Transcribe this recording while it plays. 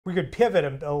we could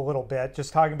pivot a little bit,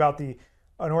 just talking about the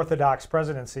unorthodox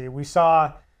presidency. We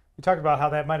talked about how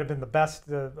that might have been the best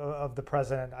of the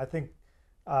president. I think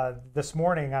this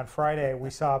morning on Friday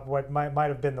we saw what might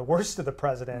have been the worst of the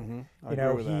president. I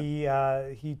agree with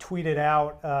that. He tweeted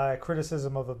out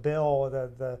criticism of a bill,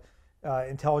 the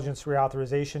intelligence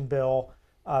reauthorization bill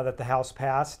that the House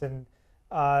passed, and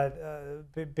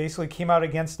basically came out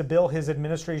against a bill his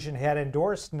administration had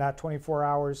endorsed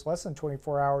less than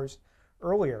 24 hours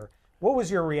earlier. What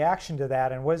was your reaction to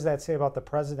that, and what does that say about the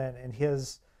president and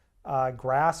his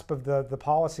grasp of the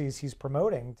policies he's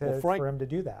promoting for him to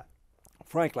do that?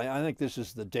 Frankly, I think this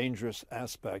is the dangerous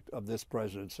aspect of this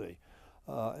presidency.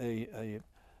 A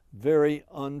very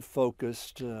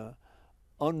unfocused,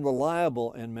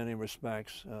 unreliable in many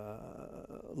respects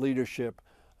leadership,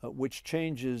 which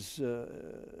changes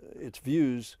its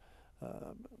views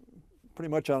pretty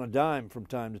much on a dime from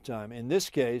time to time. In this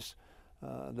case,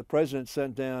 the president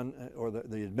sent down, or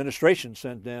the administration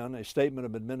sent down, a statement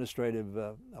of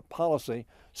administrative policy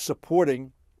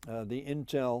supporting the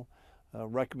Intel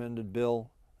recommended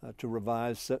bill to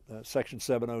revise Section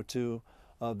 702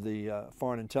 of the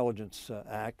Foreign Intelligence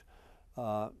Act.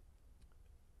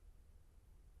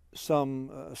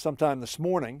 Sometime this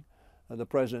morning, the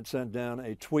president sent down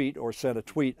a tweet, or sent a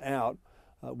tweet out,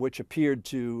 which appeared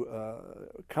to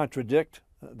contradict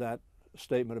that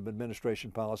statement of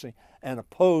administration policy and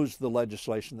oppose the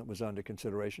legislation that was under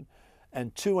consideration.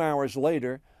 And 2 hours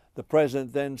later, the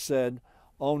president then said,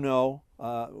 "Oh no,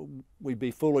 we'd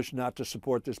be foolish not to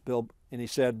support this bill." And he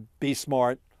said, "Be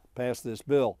smart, pass this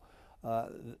bill."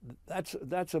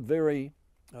 That's a very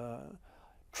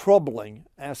troubling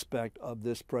aspect of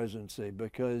this presidency,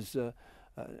 because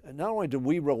not only do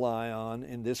we rely on,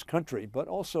 in this country, but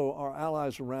also our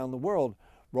allies around the world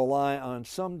rely on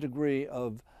some degree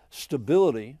of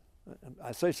stability.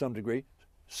 I say some degree,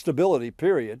 stability,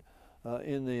 period,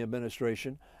 in the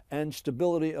administration, and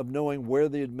stability of knowing where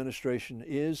the administration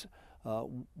is,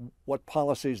 what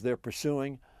policies they're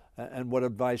pursuing, and what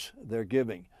advice they're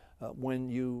giving. When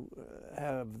you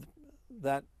have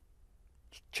that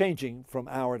changing from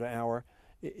hour to hour,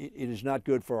 it is not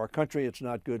good for our country, it's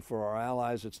not good for our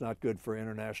allies, it's not good for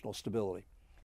international stability.